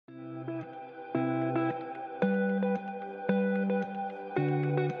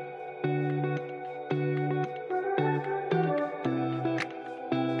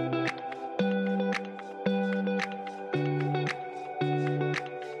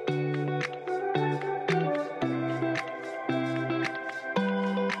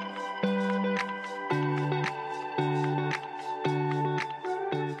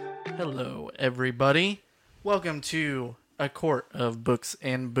everybody? Welcome to A Court of Books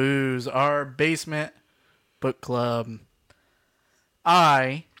and Booze, our basement book club.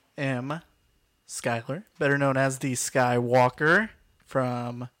 I am Skylar, better known as the Skywalker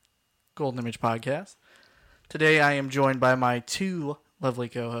from Golden Image Podcast. Today I am joined by my two lovely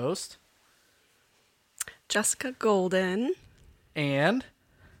co-hosts, Jessica Golden and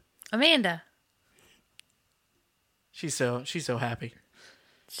Amanda. She's so happy.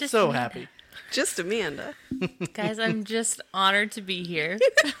 Just so Amanda. happy. Just Amanda. Guys, I'm just honored to be here.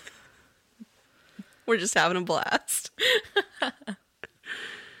 We're just having a blast.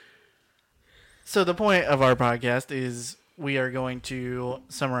 So the point of our podcast is we are going to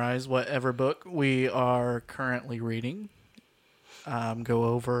summarize whatever book we are currently reading, go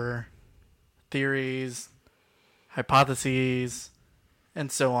over theories, hypotheses, and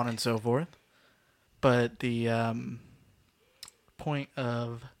so on and so forth. But the point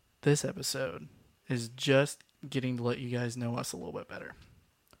of this episode is just getting to let you guys know us a little bit better.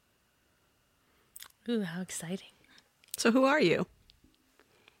 Ooh, how exciting. So who are you?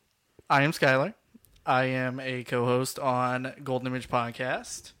 I am Skylar. I am a co-host on Golden Image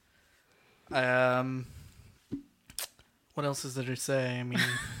Podcast. What else is there to say? I mean...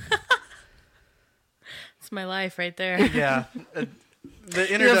 It's my life right there. Yeah. The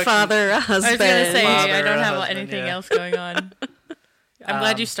introduction... Your father, a husband. I was going to say, Father, I don't have husband, anything yeah. else going on. I'm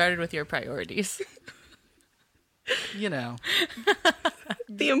glad you started with your priorities. You know.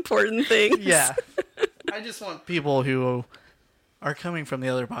 The important things. Yeah. I just want people who are coming from the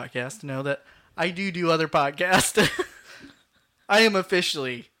other podcast to know that I do other podcasts. I am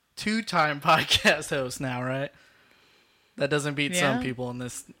officially 2-time podcast host now, right? That doesn't beat some people in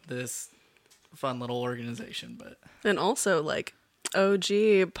this fun little organization, but... And also, like,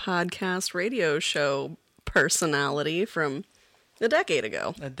 OG podcast radio show personality from a decade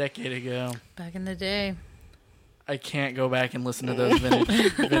ago. A decade ago. Back in the day. I can't go back and listen to those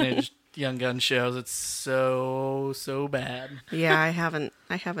vintage Young Gun shows. It's so bad. Yeah, I haven't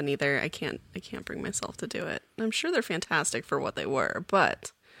either. I can't bring myself to do it. I'm sure they're fantastic for what they were,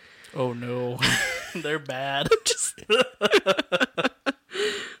 but Oh no. They're bad.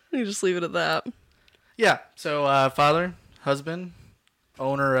 you just leave it at that. Yeah. So father, husband,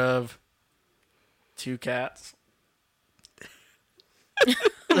 owner of 2 cats. Oh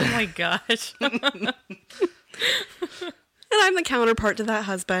my gosh. And I'm the counterpart to that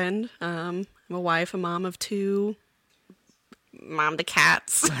husband. I'm a wife, a mom of 2. Mom to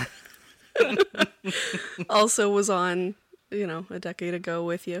cats. Also was on, a decade ago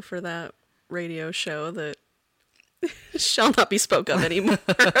with you for that radio show that shall not be spoke of anymore,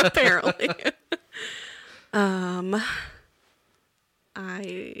 apparently. I'm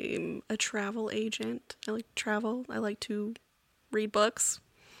a travel agent. I like to travel. I like to read books.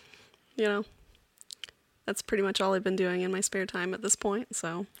 That's pretty much all I've been doing in my spare time at this point,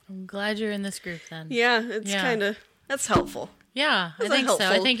 so. I'm glad you're in this group then. Yeah, it's kind of, that's helpful. Yeah, I That's a think so. I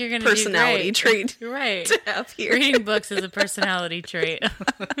helpful think you're going to do great. personality trait You're right. to have here. Reading books is a personality trait.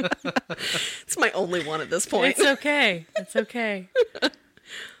 It's my only one at this point. It's okay. It's okay.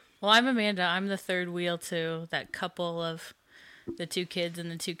 Well, I'm Amanda. I'm the third wheel to that couple of the 2 kids and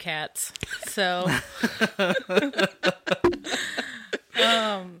the 2 cats. So,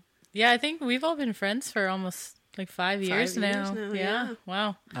 yeah, I think we've all been friends for almost like 5 years now. Yeah.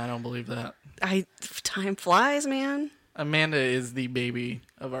 Wow. Oh, I don't believe that. Time flies, man. Amanda is the baby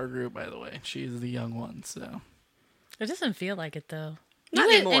of our group, by the way. She is the young one, so. It doesn't feel like it though. Not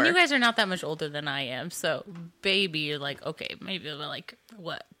anymore. And you guys are not that much older than I am, so baby, you're like, okay, maybe like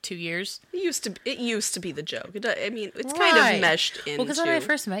what, 2 years? It used to be the joke. It's kind of meshed into. Well, because when I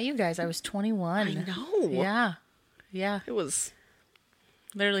first met you guys, I was 21. I know. Yeah. It was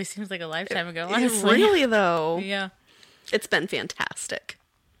Literally seems like a lifetime ago, honestly. Really though. Yeah. It's been fantastic.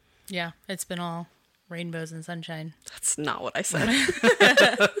 Yeah, it's been all rainbows and sunshine. That's not what I said.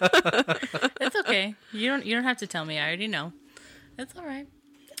 It's okay. You don't have to tell me. I already know. It's all right.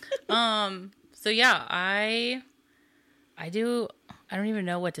 So yeah, I don't even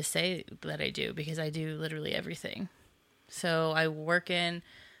know what to say that I do because I do literally everything. So I work in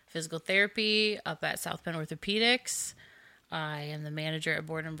physical therapy up at South Bend Orthopedics. I am the manager at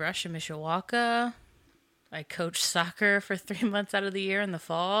Board and Brush in Mishawaka. I coach soccer for 3 months out of the year in the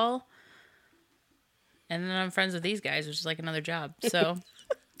fall. And then I'm friends with these guys, which is like another job. So,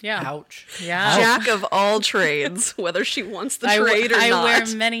 yeah. Ouch. Yeah. Jack of all trades, whether she wants the trade or not. I wear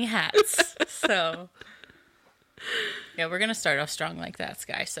many hats. So, yeah, we're going to start off strong like that,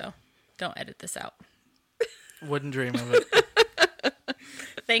 Sky. So, don't edit this out. Wouldn't dream of it.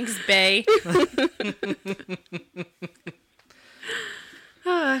 Thanks, Bay.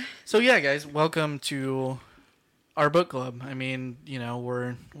 So yeah, guys, welcome to our book club. I mean,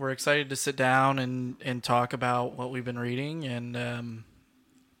 we're excited to sit down and talk about what we've been reading, and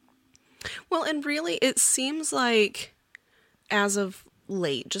Well, and really, it seems like as of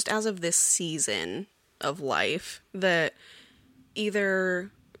late, just as of this season of life, that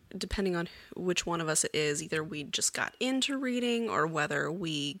either, depending on which one of us it is, either we just got into reading or whether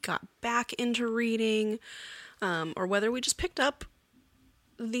we got back into reading, or whether we just picked up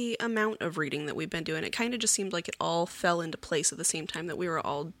the amount of reading that we've been doing. It kind of just seemed like it all fell into place at the same time, that we were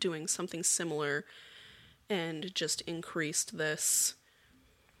all doing something similar and just increased this,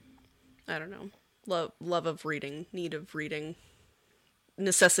 I don't know, love of reading, need of reading,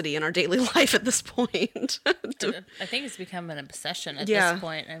 necessity in our daily life at this point. I think it's become an obsession at this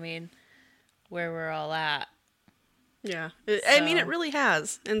point. I mean, where we're all at. Yeah. I mean, it really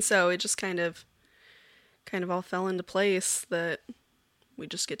has. And so it just kind of all fell into place that we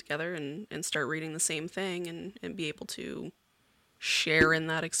just get together and start reading the same thing and be able to share in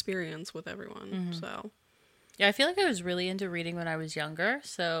that experience with everyone. Mm-hmm. So, yeah, I feel like I was really into reading when I was younger.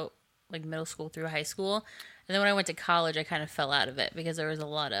 So, like middle school through high school. And then when I went to college, I kind of fell out of it because there was a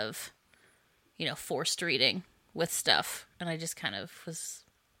lot of, forced reading with stuff. And I just kind of was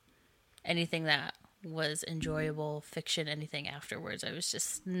anything that was enjoyable, fiction, anything afterwards. I was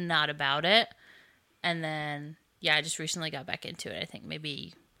just not about it. And then, yeah, I just recently got back into it. I think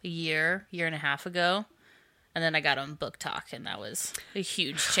maybe a year and a half ago. And then I got on Book Talk, and that was a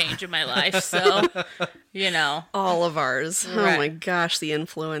huge change in my life. So, all of ours. Right. Oh my gosh, the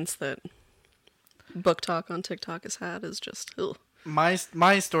influence that Book Talk on TikTok has had is just, ugh. my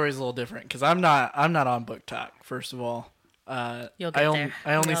story is a little different because I'm not on Book Talk. First of all, You'll get there.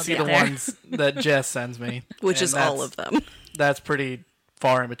 I only see the ones that Jess sends me, Which is all of them. That's pretty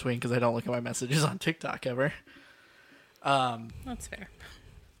far in between because I don't look at my messages on TikTok ever. That's fair.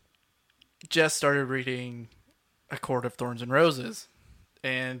 Jess started reading A Court of Thorns and Roses,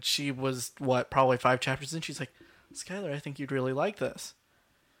 and she was probably 5 chapters in. She's like, Skylar, I think you'd really like this.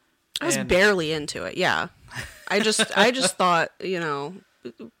 I was barely into it. Yeah. I just thought,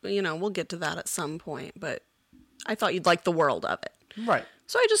 we'll get to that at some point, but I thought you'd like the world of it. Right.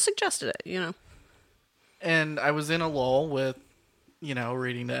 So I just suggested it, And I was in a lull with,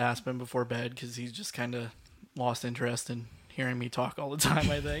 reading to Aspen before bed because he's just kind of lost interest in hearing me talk all the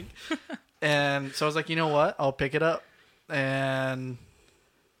time, I think. And so I was like, you know what? I'll pick it up. And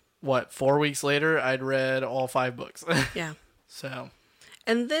 4 weeks later, I'd read all 5 books. Yeah. So.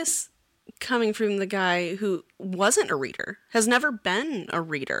 And this coming from the guy who wasn't a reader, has never been a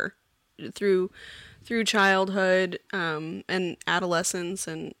reader through childhood, and adolescence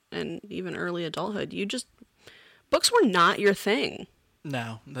and even early adulthood. Books were not your thing.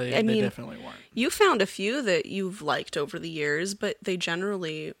 No, they definitely weren't. You found a few that you've liked over the years, but they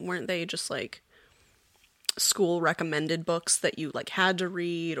generally weren't they just like school recommended books that you like had to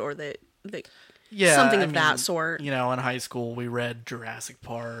read or that something of that sort. In high school we read Jurassic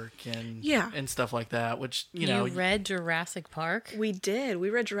Park and stuff like that, which you read Jurassic Park? We did.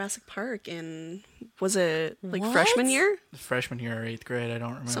 We read Jurassic Park in, was it like freshman year? Freshman year or 8th grade, I don't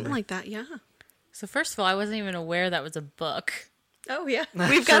remember. Something like that, yeah. So first of all, I wasn't even aware that was a book. Oh, yeah.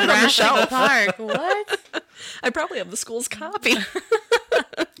 We've got it on the shelf. Park. What? I probably have the school's copy.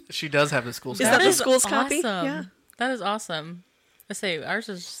 She does have the school's copy. copy. Is that the school's awesome. copy? Yeah. That is awesome. I say ours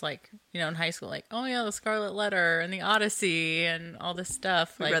was just like, in high school, like, oh yeah, the Scarlet Letter and the Odyssey and all this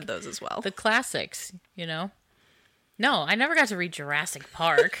stuff. We read those as well. The classics, No, I never got to read Jurassic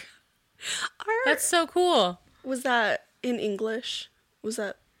Park. That's so cool. Was that in English? Was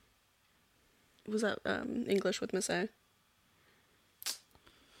that English with Miss A?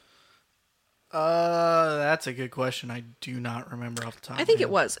 That's a good question. I do not remember off the top. I think it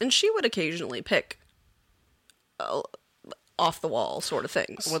was, and she would occasionally pick off the wall sort of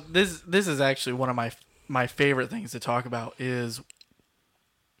things. Well, this is actually one of my favorite things to talk about. Is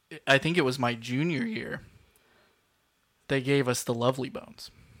I think it was my junior year. They gave us The Lovely Bones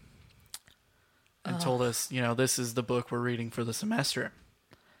and told us, this is the book we're reading for the semester.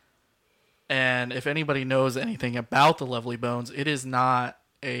 And if anybody knows anything about The Lovely Bones, it is not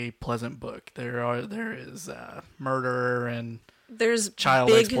a pleasant book. There is murder and there's child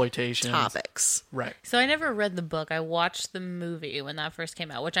big exploitation topics. Right. So I never read the book. I watched the movie when that first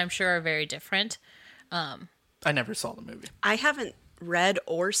came out, which I'm sure are very different. I never saw the movie. I haven't read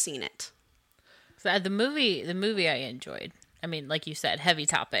or seen it. So the movie I enjoyed. I mean, like you said, heavy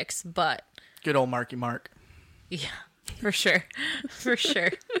topics, but good old Marky Mark. Yeah, for sure. For sure.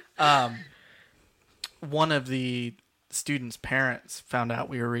 One of the students' parents found out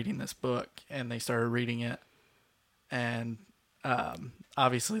we were reading this book, and they started reading it, and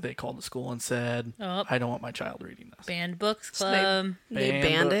obviously they called the school and said, Oh. I don't want my child reading this. Banned books So club. they Banned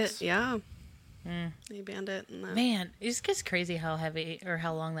banned books. it. Yeah. They banned it. And then, Man, it just gets crazy how heavy or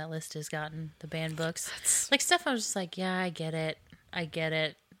how long that list has gotten, the banned books. Like, stuff I was just like, yeah, I get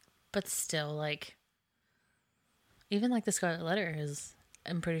it. But still, like, even like the Scarlet Letter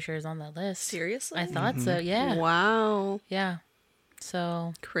I'm pretty sure is on that list. seriously? I thought so, yeah. Wow. Yeah.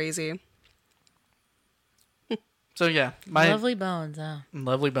 So, Crazy. So yeah, my Lovely Bones. Oh.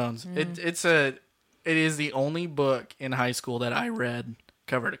 Lovely Bones. It is the only book in high school that I read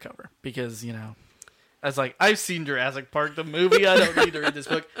cover to cover because, I was like, I've seen Jurassic Park, the movie. I don't need to read this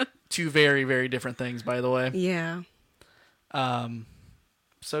book. Two very, very different things, by the way. Yeah.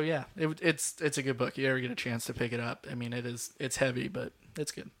 So yeah, it's a good book. You ever get a chance to pick it up? I mean, it's heavy, but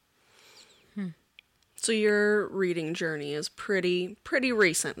it's good. So your reading journey is pretty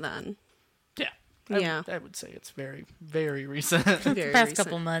recent then. Yeah. Yeah. I would say it's very, very recent. Very Past recent.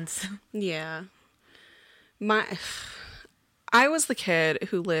 couple months. Yeah. I was the kid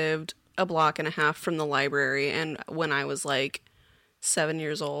who lived a block and a half from the library, and when I was like 7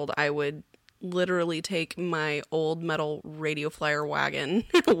 years old, I would literally take my old metal radio flyer wagon,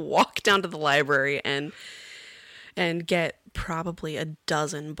 walk down to the library and get probably a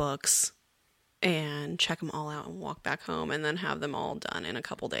dozen books and check them all out and walk back home and then have them all done in a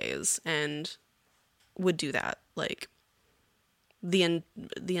couple days, and would do that like the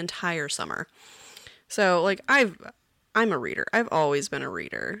entire summer. So like I'm a reader. I've always been a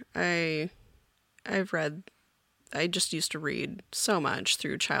reader. I just used to read so much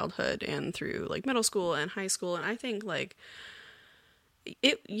through childhood and through like middle school and high school, and I think like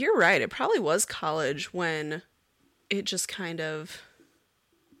you're right, it probably was college when it just kind of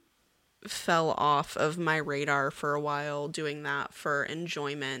fell off of my radar for a while, doing that for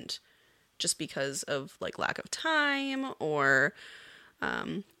enjoyment just because of like lack of time or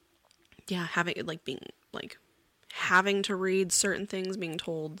having to read certain things, being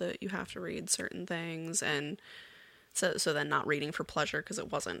told that you have to read certain things, and so then not reading for pleasure because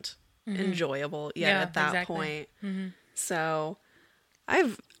it wasn't enjoyable yet at that point. So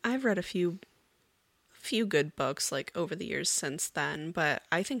I've read a few good books like over the years since then, but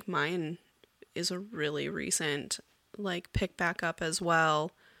I think mine is a really recent like pick back up as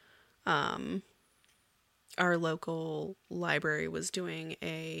well. Our local library was doing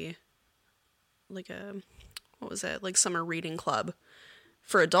like summer reading club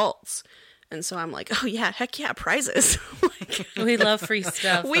for adults. And so I'm like, oh yeah, heck yeah, prizes. Like, We love free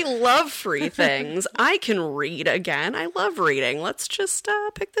stuff. we love free things. I can read again. I love reading. Let's just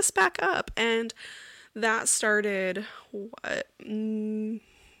pick this back up. And that started, June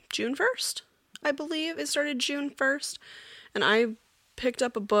 1st? I believe it started June 1st. And I picked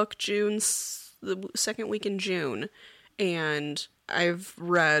up a book the second week in June. And I've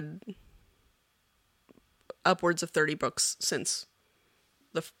read upwards of 30 books since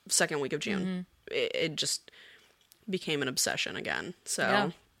the second week of June. It just became an obsession again. So,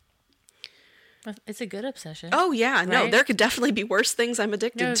 yeah. It's a good obsession. oh yeah, no, Right? there could definitely be worse things I'm I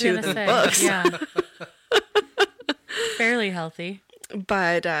addicted was to gonna than say, books. Yeah. Fairly healthy.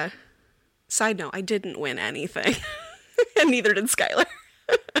 But side note, I didn't win anything, and neither did Skylar.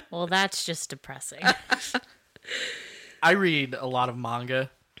 Well, that's just depressing. I read a lot of manga,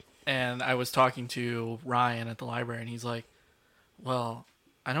 and I was talking to Ryan at the library, and he's like, well,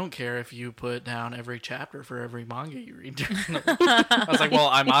 I don't care if you put down every chapter for every manga you read. I was like, well,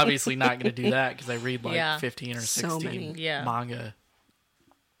 I'm obviously not going to do that because I read like Yeah. 15 or So 16 many. Yeah. manga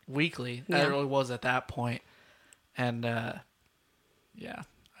weekly. Yeah. I really was at that point. And yeah,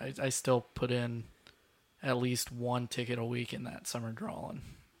 I still put in at least one ticket a week in that summer draw and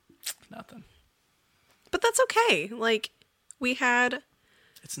nothing. But that's okay. Like we had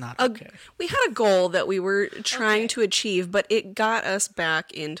It's not a okay. goal that we were trying to achieve, but it got us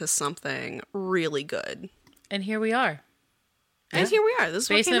back into something really good. And here we are. And here we are. This is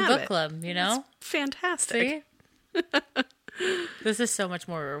what Basement came out of book it. club, you know? Fantastic. See? This is so much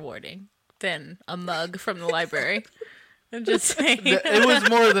more rewarding than a mug from the library. I'm just saying. It was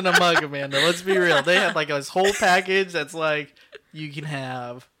more than a mug, Amanda. Let's be real. They had like this whole package that's like you can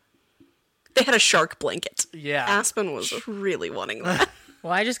have. They had a shark blanket. Yeah. Aspen was really wanting that.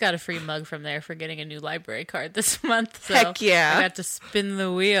 Well, I just got a free mug from there for getting a new library card this month. So Heck yeah. I got to spin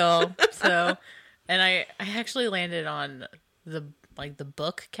the wheel. So, and I actually landed on the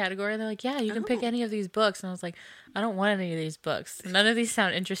book category. They're like, yeah, you can pick any of these books. And I was like, I don't want any of these books. None of these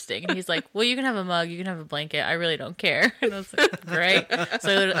sound interesting. And he's like, well, you can have a mug. You can have a blanket. I really don't care. And I was like, great.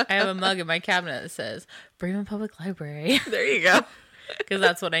 So I have a mug in my cabinet that says, Bremen Public Library. There you go. Because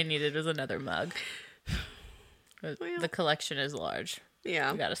that's what I needed was another mug. The collection is large.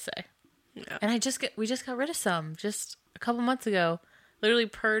 Yeah. I gotta say. Yeah. And we just got rid of some just a couple months ago. Literally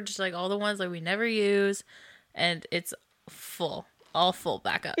purged like all the ones like we never use, and it's full, all full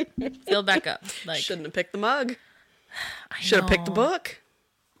back up, filled back up. Like Shouldn't have picked the mug. I Should have picked the know. book.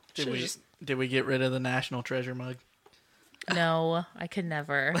 Did we get rid of the National Treasure mug? No, I could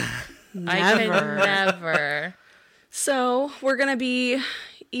never. I Never. could never. So we're gonna be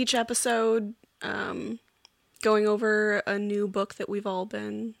each episode going over a new book that we've all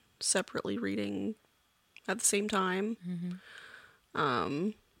been separately reading at the same time.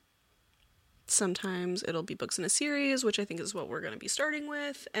 Sometimes it'll be books in a series, which I think is what we're going to be starting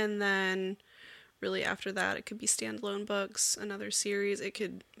with, and then really after that it could be standalone books, another series.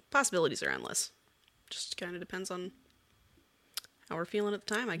 Possibilities are endless. Just kind of depends on how we're feeling at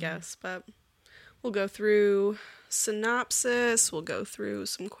the time, I guess. But we'll go through synopsis, we'll go through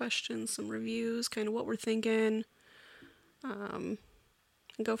some questions, some reviews, kind of what we're thinking, and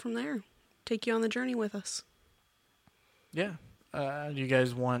go from there. Take you on the journey with us. Yeah. Do you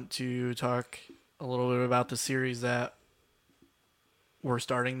guys want to talk a little bit about the series that we're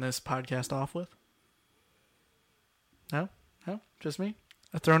starting this podcast off with? No? No? Just me?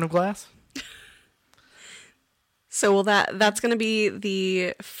 A Throne of Glass? So that's going to be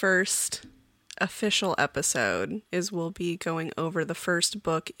the first official episode, is we'll be going over the first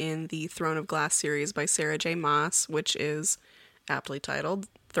book in the Throne of Glass series by Sarah J. Maas, which is aptly titled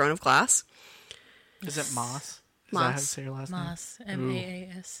Throne of Glass. Is it Moss? Is Moss. that how you say your last Moss, name?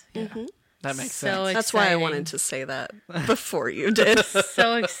 Maas. Yeah. That makes So sense. That's why I exciting. wanted to say that before you did.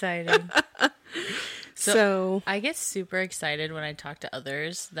 So exciting. So I get super excited when I talk to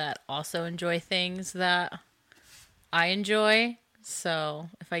others that also enjoy things that I enjoy. So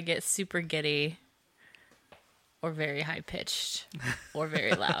if I get super giddy or very high pitched or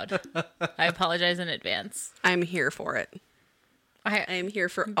very loud, I apologize in advance. I'm here for it. I I am here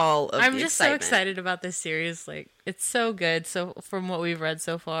for all of I'm the just excitement. so excited about this series. Like it's so good. So from what we've read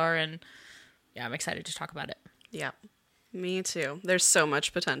so far, and yeah, I'm excited to talk about it. Yeah, me too. There's so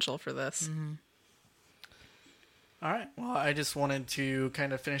much potential for this. All right. Well, I just wanted to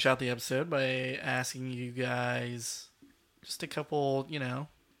kind of finish out the episode by asking you guys just a couple,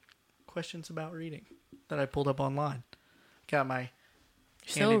 questions about reading that I pulled up online. Got my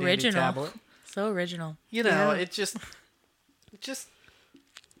So handy-dandy original. tablet. So original. Yeah. Yeah. It just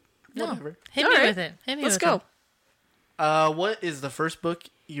No, whatever. hit All me right. with it. Hit me Let's with go. it. What is the first book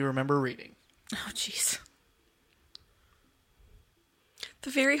you remember reading? Oh, jeez. The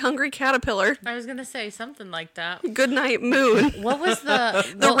Very Hungry Caterpillar. I was gonna say something like that. Good Night Moon. What was the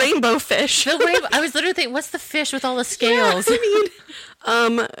The Rainbow Fish. The rainbow. I was literally thinking, what's the fish with all the scales?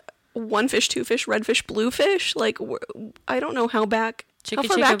 One fish, two fish, red fish, blue fish. Like, I don't know how back. Chicka how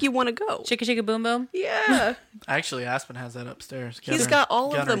far chicka- back you want to go? Chicka chicka boom boom. Yeah. Actually, Aspen has that upstairs. He's got all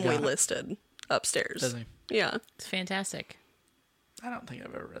of Gunner them we got it. listed upstairs. Doesn't he? Yeah. It's fantastic. I don't think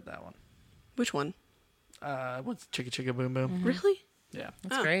I've ever read that one. Which one? What's Chicka Chicka Boom Boom? Really? Yeah.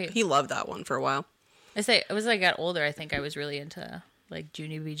 That's great. He loved that one for a while. I say, as I got older, I think I was really into like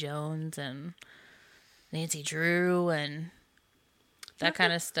Junie B. Jones and Nancy Drew and that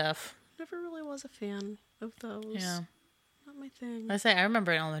kind of stuff. Never really was a fan of those. Yeah. Not my thing. I say, I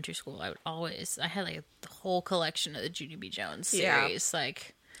remember in elementary school, I had like the whole collection of the Junie B. Jones Yeah. series.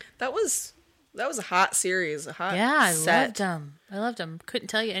 Like, That was a hot series. A hot yeah, I set. loved them. I loved them. Couldn't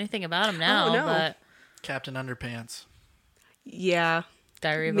tell you anything about them now, Oh, no. but Captain Underpants. Yeah.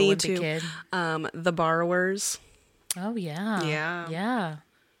 Diary of a Me Wimpy too. Kid. The Borrowers. Oh, yeah. Yeah.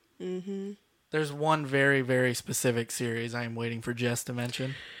 Yeah. There's one very, very specific series I am waiting for Jess to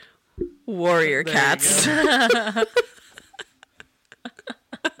mention. Warrior There you Cats. go.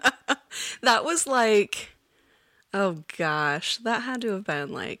 That was like, oh gosh, that had to have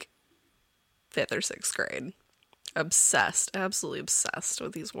been like 5th or 6th grade. Obsessed, absolutely obsessed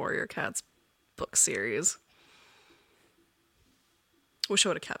with these Warrior Cats book series. Wish I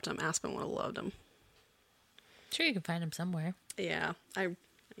would have kept them. Aspen would have loved them. Sure, you can find them somewhere. Yeah, I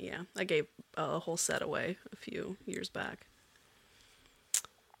gave a whole set away a few years back.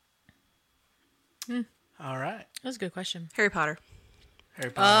 All right. That was a good question. Harry Potter,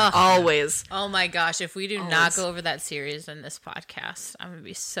 Harry Potter. always. Oh my gosh, if we do Always. not go over that series in this podcast, I'm gonna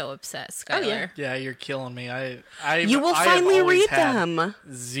be so upset, Skylar. yeah. Yeah, you're killing me. I You will I have finally always read had them.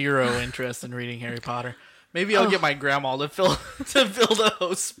 Zero interest in reading Harry Potter. Maybe I'll get my grandma to fill the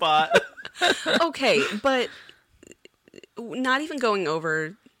host spot. Okay, but not even going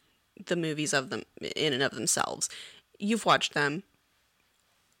over the movies of them in and of themselves. You've watched them.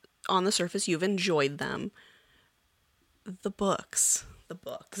 On the surface, you've enjoyed them. The books the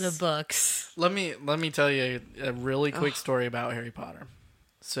books. The books. Let me tell you a really quick story about Harry Potter.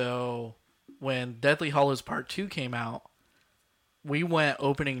 So, when Deathly Hallows Part 2 came out, we went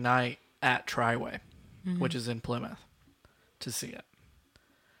opening night at Triway, which is in Plymouth, to see it.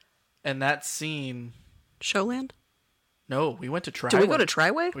 And that scene... Showland? No, we went to Triway. Did we go to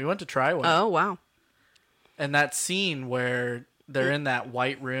Triway? We went to Triway. Oh, wow. And that scene where they're in that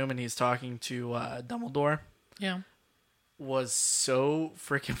white room and he's talking to Dumbledore Yeah. was so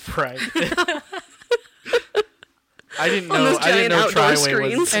freaking bright. I didn't On know. those I didn't giant know outdoor Triway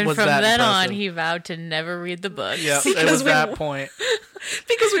screens. was And was from that then impressive. on, he vowed to never read the books. Yeah, it Because was we- that point.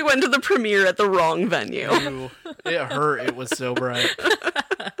 Because we went to the premiere at the wrong venue. Ew. It hurt. It was so bright.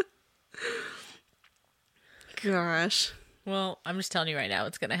 Gosh. Well, I'm just telling you right now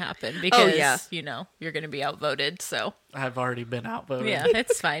it's going to happen because, yeah. you're going to be outvoted. So, I've already been outvoted. yeah,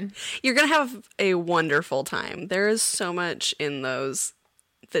 it's fine. You're going to have a wonderful time. There is so much in those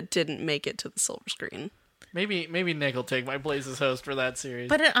that didn't make it to the silver screen. Maybe Nick will take my place as host for that series.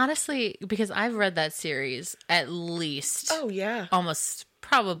 But honestly, because I've read that series at least Oh, yeah. almost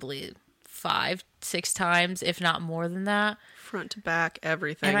probably 5-6 times, if not more than that. Front to back,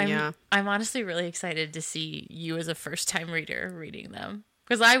 everything, And I'm honestly really excited to see you as a first time reader reading them.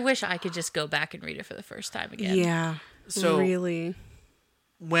 Because I wish I could just go back and read it for the first time again. Yeah. So- really.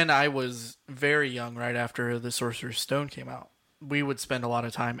 when I was very young, right after The Sorcerer's Stone came out, we would spend a lot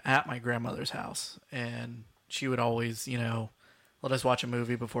of time at my grandmother's house, and she would always, let us watch a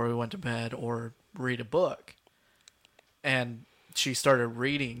movie before we went to bed or read a book. And she started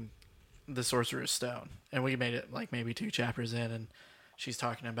reading The Sorcerer's Stone, and we made it like maybe 2 chapters in, and she's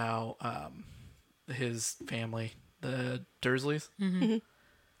talking about his family, the Dursleys.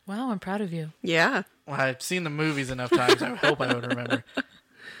 Wow, I'm proud of you. Yeah. Well, I've seen the movies enough times. I hope I would remember.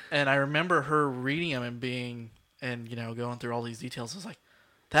 And I remember her reading them and being, going through all these details. I was like,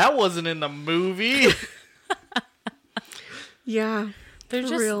 that wasn't in the movie. Yeah. They're For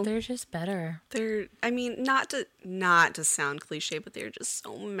just real. they're just better. They're, I mean, not to sound cliche, but they're just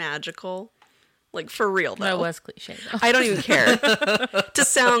so magical. Like, for real, though. That was cliche though. I don't even care. To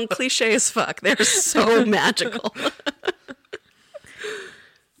sound cliche as fuck, they're so magical.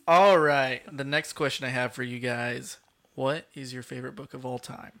 All right. The next question I have for you guys. What is your favorite book of all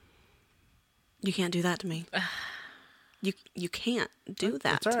time? You can't do that to me. You can't do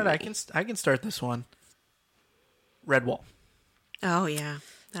that. It's all to right. me. I can start this one. Redwall. Oh yeah,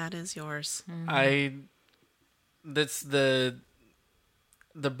 that is yours. That's the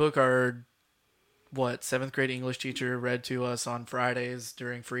book our 7th grade English teacher read to us on Fridays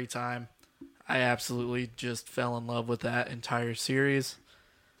during free time. I absolutely just fell in love with that entire series.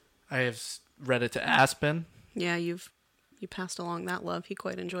 I have read it to Aspen. Yeah, you passed along that love. He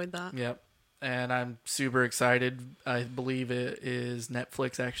quite enjoyed that. Yep. And I'm super excited. I believe it is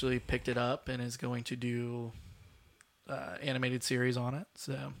Netflix actually picked it up and is going to do animated series on it.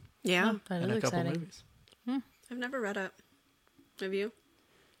 So Yeah, That and is a couple exciting. movies. I've never read it. Have you?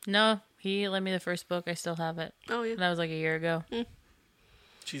 No, he lent me the first book. I still have it. Oh yeah. That was like a year ago.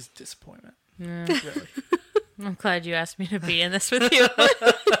 She's a disappointment. Yeah. Really. I'm glad you asked me to be in this with you.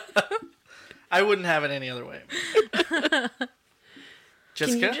 I wouldn't have it any other way.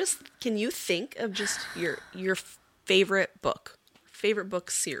 Jessica? Can you think of just your favorite book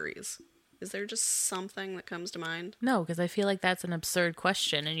series? Is there just something that comes to mind? No, because I feel like that's an absurd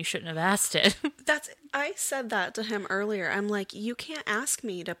question and you shouldn't have asked it. I said that to him earlier. I'm like, you can't ask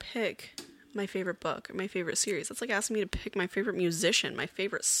me to pick my favorite book or my favorite series. That's like asking me to pick my favorite musician, my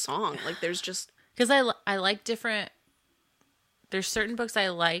favorite song. Like there's just Because I like different... There's certain books I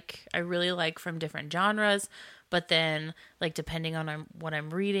really like from different genres, but then, like, depending on what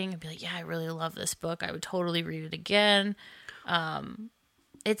I'm reading, I'd be like, yeah, I really love this book. I would totally read it again.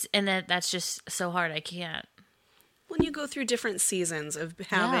 That's just so hard. I can't. when you go through different seasons of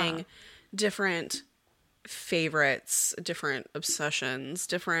having different favorites, different obsessions,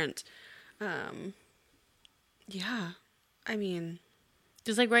 different I mean,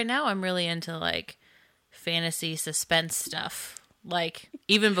 Because, like, right now I'm really into, like, fantasy suspense stuff. Like,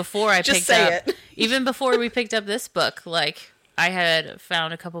 even before I Just picked say up... it. Even before we picked up this book, like, I had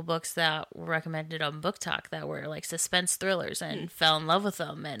found a couple books that were recommended on Book Talk that were, like, suspense thrillers and fell in love with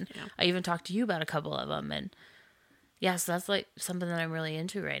them. And I even talked to you about a couple of them. And, yeah, so that's, like, something that I'm really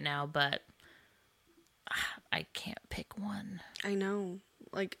into right now. But I can't pick one. I know.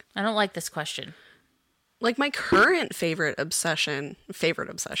 Like I don't like this question. my current obsession,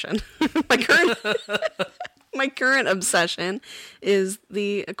 my current obsession is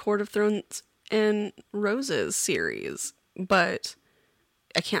the A Court of Thorns and Roses series, but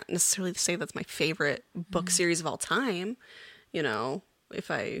I can't necessarily say that's my favorite book series of all time. You know,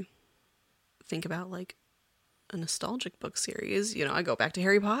 if I think about like a nostalgic book series, you know, I go back to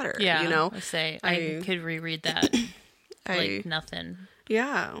Harry Potter. Yeah, you know, I could reread that like nothing.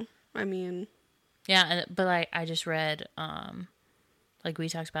 Yeah, I mean, yeah, but I just read like we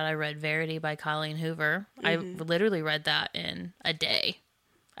talked about. I read Verity by Colleen Hoover. I literally read that in a day.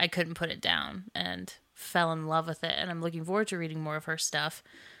 I couldn't put it down and fell in love with it. And I'm looking forward to reading more of her stuff.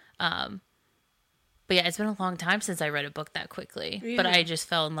 But yeah, it's been a long time since I read a book that quickly. Yeah. But I just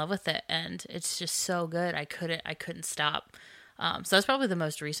fell in love with it, and it's just so good. I couldn't stop. So that's probably the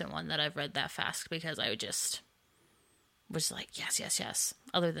most recent one that I've read that fast, because I just was like, yes, yes, yes.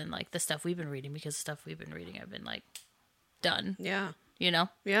 Other than like the stuff we've been reading, because the stuff we've been reading, I've been like done. Yeah. You know?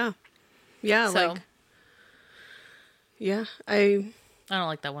 Yeah. Yeah. So, like, yeah, I don't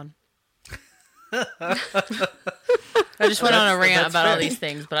like that one. I just went on a rant about all these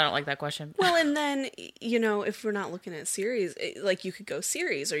things, but I don't like that question. Well, and then, you know, if we're not looking at series, like you could go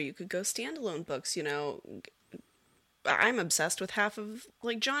series or you could go standalone books, you know. I'm obsessed with half of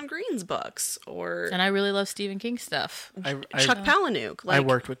like John Green's books, and I really love Stephen King stuff. Chuck Palahniuk. Like, I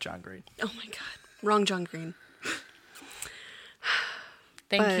worked with John Green. Oh my God. Wrong John Green.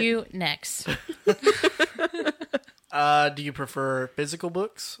 Thank you. Next. Do you prefer physical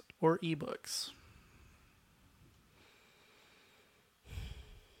books or ebooks?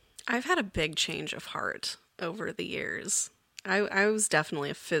 I've had a big change of heart over the years. I was definitely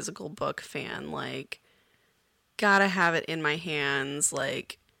a physical book fan. Like, gotta have it in my hands.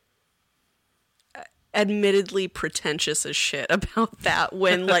 Like, admittedly pretentious as shit about that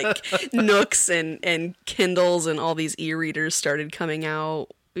when like Nooks and Kindles and all these e-readers started coming out,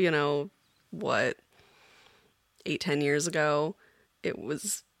 you know, what, 8-10 years ago. It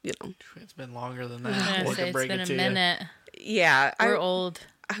was, you know, it's been longer than that. It's been a minute. Yeah, we're old.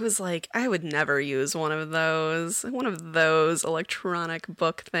 I was like, I would never use one of those electronic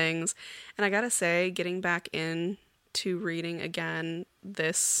book things. And I gotta say, getting back into reading again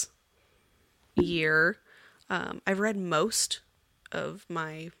this year, I've read most of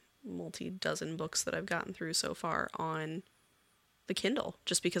my multi-dozen books that I've gotten through so far on the Kindle,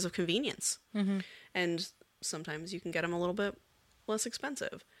 just because of convenience. Mm-hmm. And sometimes you can get them a little bit less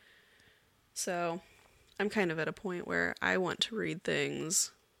expensive. So I'm kind of at a point where I want to read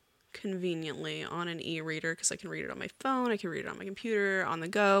things conveniently on an e-reader, because I can read it on my phone, I can read it on my computer, on the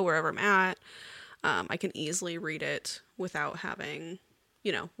go, wherever I'm at. I can easily read it without having,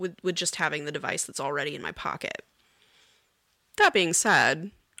 you know, with just having the device that's already in my pocket. That being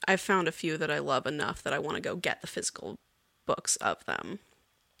said, I've found a few that I love enough that I want to go get the physical books of them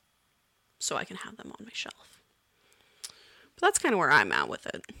so I can have them on my shelf. But that's kind of where I'm at with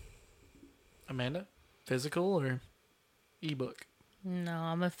it. Amanda, physical or ebook? No,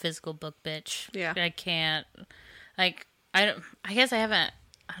 I'm a physical book bitch. Yeah. I can't, like, I don't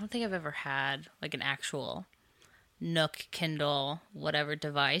think I've ever had, like, an actual Nook, Kindle, whatever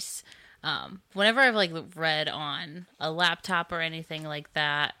device. Whenever I've, like, read on a laptop or anything like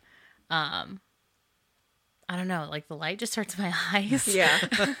that, I don't know, like, the light just hurts my eyes. Yeah.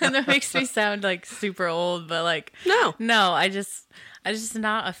 And that makes me sound, like, super old, but, like, no, I just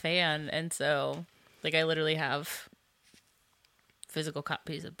not a fan. And so, like, I literally have physical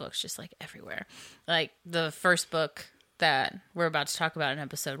copies of books just like everywhere. Like the first book that we're about to talk about in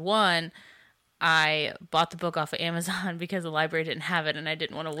episode 1, I bought the book off of Amazon because the library didn't have it and I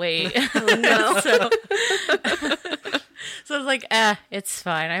didn't want to wait. Oh, no. So I was like, it's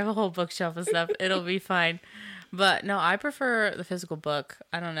fine. I have a whole bookshelf of stuff. It'll be fine. But no, I prefer the physical book.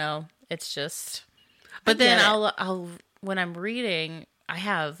 I don't know. It's just, but then I'll when I'm reading, I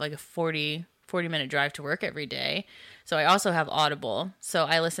have like a 40-minute drive to work every day. So I also have Audible. So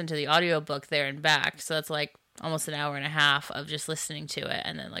I listen to the audiobook there and back. So that's like almost an hour and a half of just listening to it.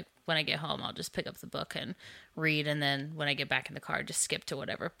 And then like when I get home, I'll just pick up the book and read. And then when I get back in the car, just skip to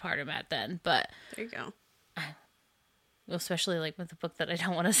whatever part I'm at then. But there you go. Especially like with the book that I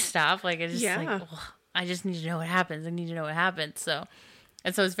don't want to stop. Like I just I just need to know what happens. I need to know what happens. So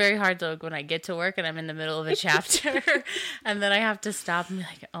it's very hard to, like, when I get to work and I'm in the middle of a chapter and then I have to stop and be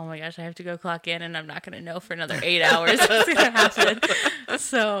like, oh my gosh, I have to go clock in and I'm not going to know for another 8 hours what's going to happen.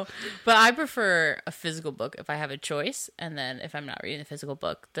 So, but I prefer a physical book if I have a choice. And then if I'm not reading the physical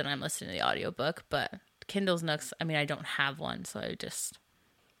book, then I'm listening to the audiobook. But Kindle's Nooks, I mean, I don't have one, so I just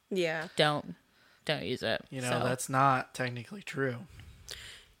don't use it. You know, that's not technically true.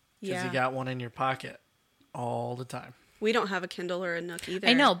 Because you got one in your pocket all the time. We don't have a Kindle or a Nook either.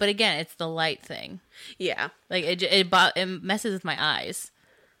 I know, but again, it's the light thing. Yeah. Like, it messes with my eyes.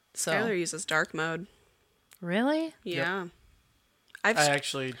 So. Skylar uses dark mode. Really? Yeah. Yep. I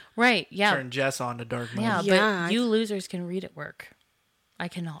actually turned Jess on to dark mode. Yeah, but you losers can read at work. I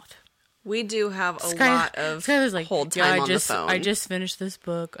cannot. We do have a lot of Skylar's like, hold time on the phone. I just finished this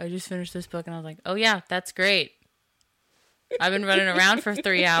book. And I was like, oh yeah, that's great. I've been running around for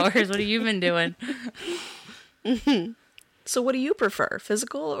 3 hours. What have you been doing? So what do you prefer,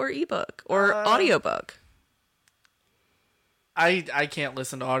 physical or ebook or audiobook? I can't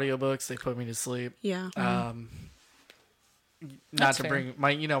listen to audiobooks. They put me to sleep. Yeah. Not to fair. bring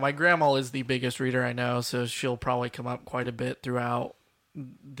my grandma is the biggest reader I know, so she'll probably come up quite a bit throughout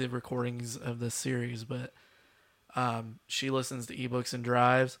the recordings of this series, but she listens to ebooks and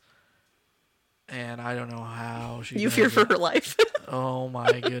drives, and I don't know how she You does fear for it. her life. Oh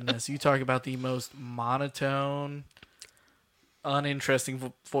my goodness. You talk about the most monotone,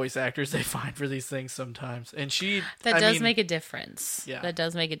 uninteresting voice actors they find for these things sometimes. And That does make a difference. Yeah. That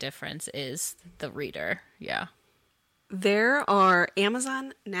does make a difference is the reader. Yeah.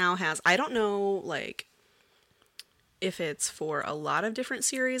 Amazon now has, I don't know, like, if it's for a lot of different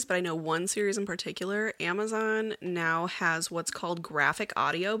series, but I know one series in particular, Amazon now has what's called graphic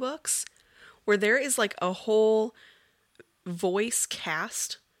audiobooks, where there is like a whole voice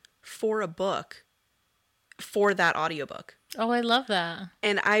cast for a book for that audiobook. Oh, I love that.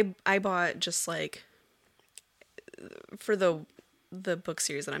 And I bought just like for the book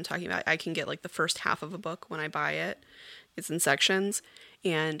series that I'm talking about, I can get like the first half of a book when I buy it. It's in sections,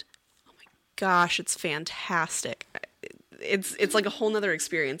 and oh my gosh, it's fantastic. It's like a whole nother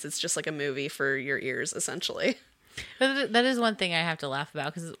experience. It's just like a movie for your ears, essentially. But that is one thing I have to laugh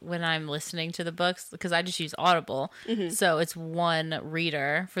about, because when I'm listening to the books, because I just use Audible, so it's one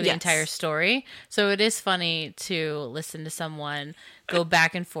reader for the Yes. entire story. So it is funny to listen to someone go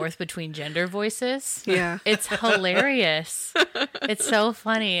back and forth between gender voices. Yeah. It's hilarious. It's so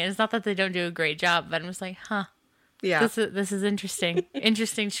funny. It's not that they don't do a great job, but I'm just like, huh. Yeah. This is interesting.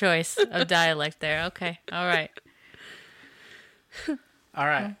 Interesting choice of dialect there. Okay. All right. All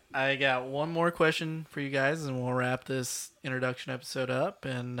right. I got one more question for you guys, and we'll wrap this introduction episode up.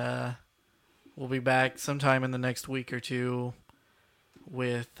 And we'll be back sometime in the next week or two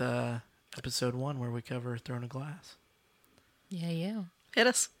with episode 1, where we cover Throne of Glass. Yeah. Hit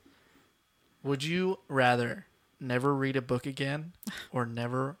us. Would you rather never read a book again or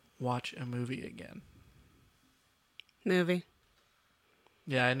never watch a movie again? Movie.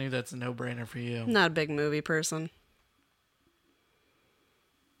 Yeah, I knew that's a no-brainer for you. Not a big movie person.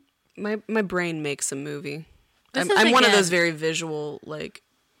 My brain makes a movie. This I'm is one of again- those very visual, like,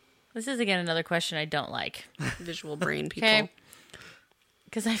 This is again another question I don't like. visual brain people. Okay.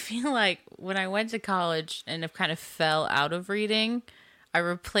 Because I feel like when I went to college and have kind of fell out of reading, I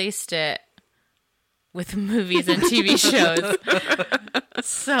replaced it with movies and TV shows.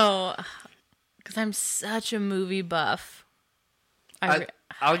 So, because I'm such a movie buff.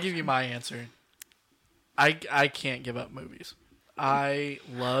 I'll give you my answer. I can't give up movies. I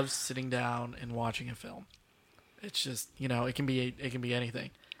love sitting down and watching a film. It's just, it can be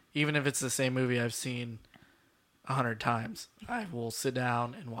anything. Even if it's the same movie I've seen 100 times, I will sit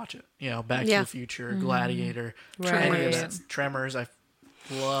down and watch it. Back to the Future, Gladiator, Right. Tremors. I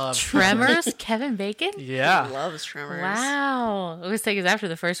love Tremors? Kevin Bacon? Yeah. Loves Tremors. Wow. I was thinking after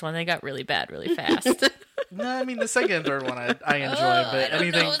the first one, they got really bad really fast. No, I mean the second and third one I enjoy, but I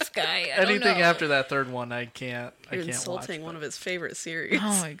don't know this guy. I don't anything know. after that third one I can't. You're I can't insulting watch. one of his favorite series.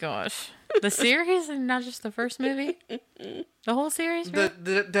 Oh my gosh. The series and not just the first movie? The whole series?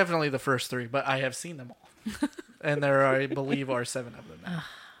 Definitely the first 3, but I have seen them all, and there are, I believe, are 7 of them now.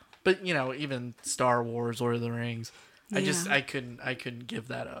 But even Star Wars, Lord of the Rings, Yeah. I couldn't give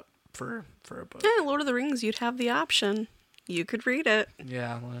that up for a book. Yeah, Lord of the Rings, you'd have the option. You could read it.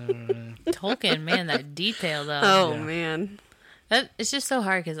 Yeah. Tolkien, man, that detail though. Oh, Yeah. man. It's just so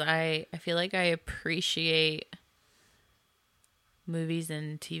hard because I feel like I appreciate movies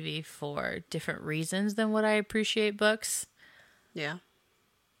and TV for different reasons than what I appreciate books. Yeah.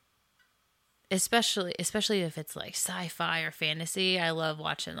 Especially if it's like sci-fi or fantasy. I love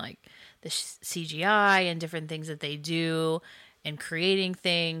watching like the CGI and different things that they do and creating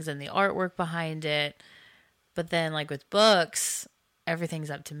things and the artwork behind it. But then like with books,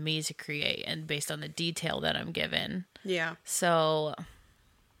 everything's up to me to create and based on the detail that I'm given. Yeah. So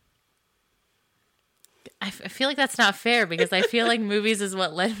I feel like that's not fair because I feel like movies is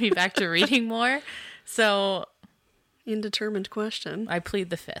what led me back to reading more. So Indeterminate question. I plead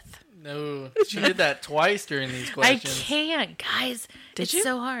the fifth. No, she did that twice during these I questions. can't, guys. It's you?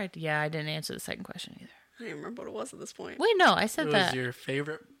 so hard. Yeah, I didn't answer the second question either. I don't even remember what it was at this point. Wait, no, I said It was that. your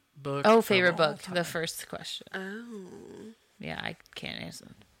favorite book? Oh, of favorite all book. time? The first question. Oh. Yeah, I can't answer.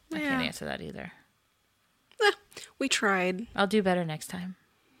 I Yeah. can't answer that either. We tried. I'll do better next time.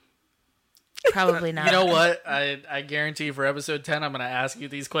 Probably not. You know what? I guarantee for episode 10, I'm going to ask you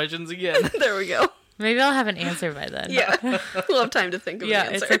these questions again. There we go. Maybe I'll have an answer by then. Yeah. We'll have time to think of an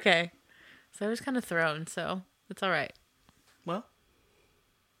answer. It's okay. So I was kind of thrown, so it's all right. Well,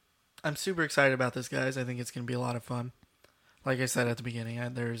 I'm super excited about this, guys. I think it's going to be a lot of fun. Like I said at the beginning,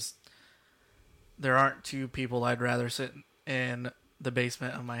 there aren't two people I'd rather sit in the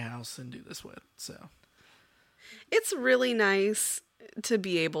basement of my house and do this with. So It's really nice to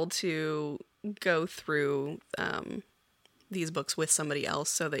be able to go through these books with somebody else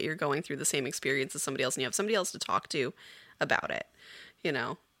so that you're going through the same experience as somebody else and you have somebody else to talk to about it. You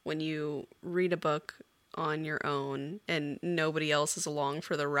know, when you read a book on your own and nobody else is along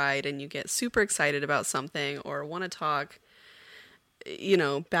for the ride and you get super excited about something or want to talk, you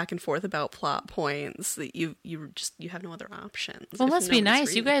know, back and forth about plot points, that you have no other options. Well, it must be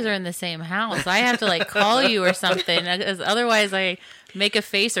nice. You guys are in the same house. I have to like call you or something. Otherwise, I make a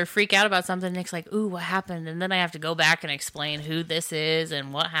face or freak out about something. Nick's like, "Ooh, what happened?" And then I have to go back and explain who this is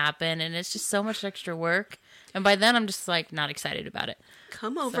and what happened. And it's just so much extra work. And by then, I'm just like not excited about it.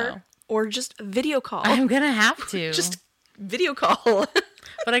 Come over or just video call. I'm gonna have to Just video call.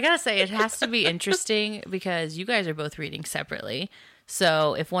 But I gotta say, it has to be interesting because you guys are both reading separately.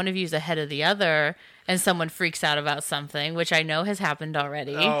 So if one of you is ahead of the other and someone freaks out about something, which I know has happened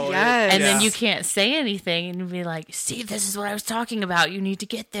already, Yes. and then you can't say anything and be like, "See, this is what I was talking about. You need to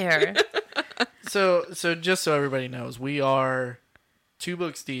get there." So just so everybody knows, we are 2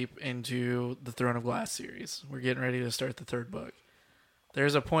 books deep into the Throne of Glass series. We're getting ready to start the 3rd book.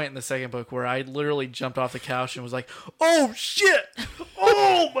 There's a point in the 2nd book where I literally jumped off the couch and was like, "Oh shit!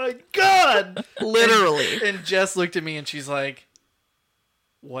 Oh my god!" Literally. And Jess looked at me and she's like,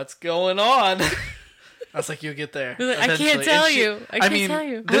 "What's going on?" I was like, "You'll get there." I can't tell you. I can't tell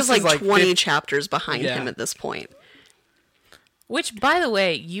you. I was This like is 20 chapters behind him at this point. Which, by the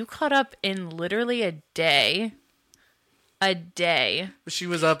way, you caught up in literally a day. A day. She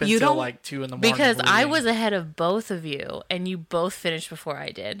was up You until don't- like 2 in the morning. Because I reading. was ahead of both of you, and you both finished before I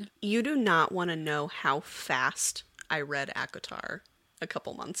did. You do not want to know how fast I read ACOTAR a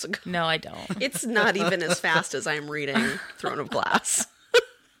couple months ago. No, I don't. It's not even as fast as I'm reading Throne of Glass.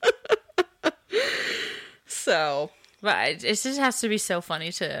 So, But it just has to be so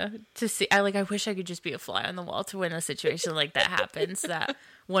funny to see. I wish I could just be a fly on the wall to when a situation like that happens, that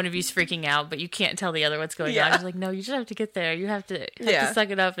one of you's freaking out, but you can't tell the other what's going on. It's like, no, you just have to get there. You have to suck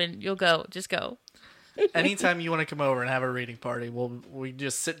it up, and you'll go. Just go. Anytime you want to come over and have a reading party, we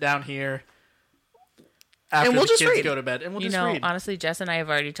just sit down here after And we'll the just kids read. go to bed, and we'll You just know, read. honestly, Jess and I have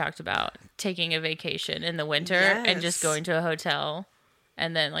already talked about taking a vacation in the winter and just Yes. going to a hotel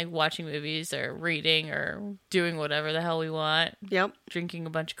and then like watching movies or reading or doing whatever the hell we want. yep. Drinking a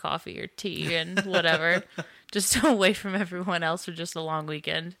bunch of coffee or tea and whatever, just away from everyone else for just a long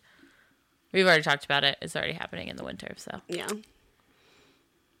weekend. We've already talked about it. It's already happening in the winter, so Yeah.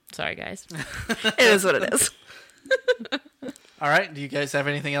 sorry, guys. It is what it is. All right. Do you guys have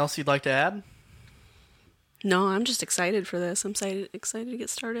anything else you'd like to add? No, I'm just excited for this. I'm excited to get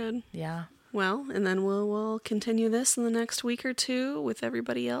started. Yeah. Well, and then we'll continue this in the next week or two with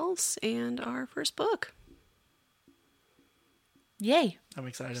everybody else and our first book. Yay. I'm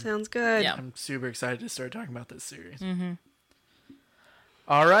excited. Sounds good. Yeah. I'm super excited to start talking about this series. Mm-hmm.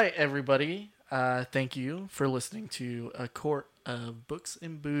 All right, everybody. Thank you for listening to A Court of Books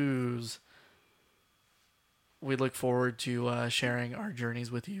and Booze. We look forward to sharing our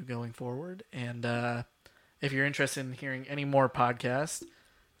journeys with you going forward. And if you're interested in hearing any more podcasts,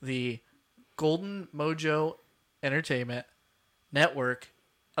 the Golden Mojo Entertainment Network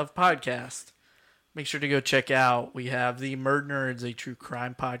of podcasts. Make sure to go check out. We have the Murd Nerds, a true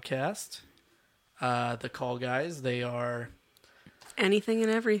crime podcast. The Call Guys, they are Anything and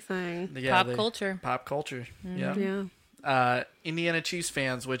everything. Pop culture. Pop culture. Yeah. Indiana Chiefs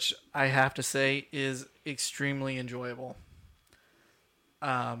fans, which I have to say is extremely enjoyable.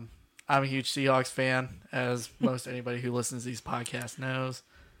 I'm a huge Seahawks fan, as most anybody who listens to these podcasts knows.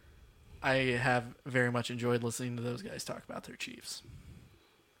 I have very much enjoyed listening to those guys talk about their Chiefs.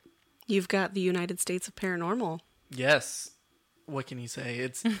 You've got the United States of Paranormal. Yes. What can you say?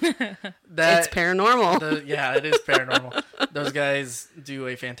 It's It's paranormal. Yeah, it is paranormal. Those guys do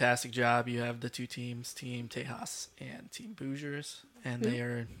a fantastic job. You have the two teams, Team Tejas and Team Bougers, and they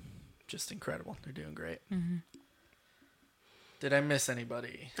are just incredible. They're doing great. Mm-hmm. Did I miss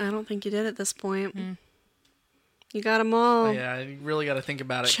anybody? I don't think you did at this point. You got them all. Oh, yeah, I really got to think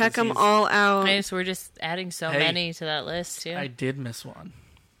about it. Check 'cause them all out. I guess we're just adding so many to that list, too. I did miss one.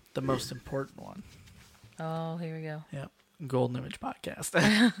 The most important one. Oh, here we go. Yep. Golden Image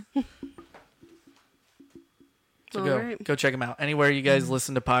Podcast. So All go right. check them out. Anywhere you guys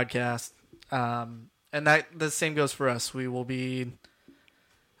listen to podcasts, And that the same goes for us. We will be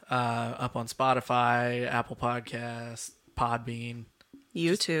up on Spotify, Apple Podcasts, Podbean,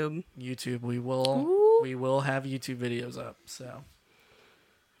 YouTube. We Ooh. will have YouTube videos up. So,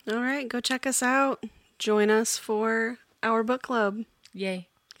 All right, go check us out. Join us for our book club. Yay.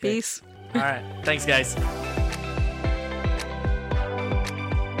 Peace. all right. Thanks, guys.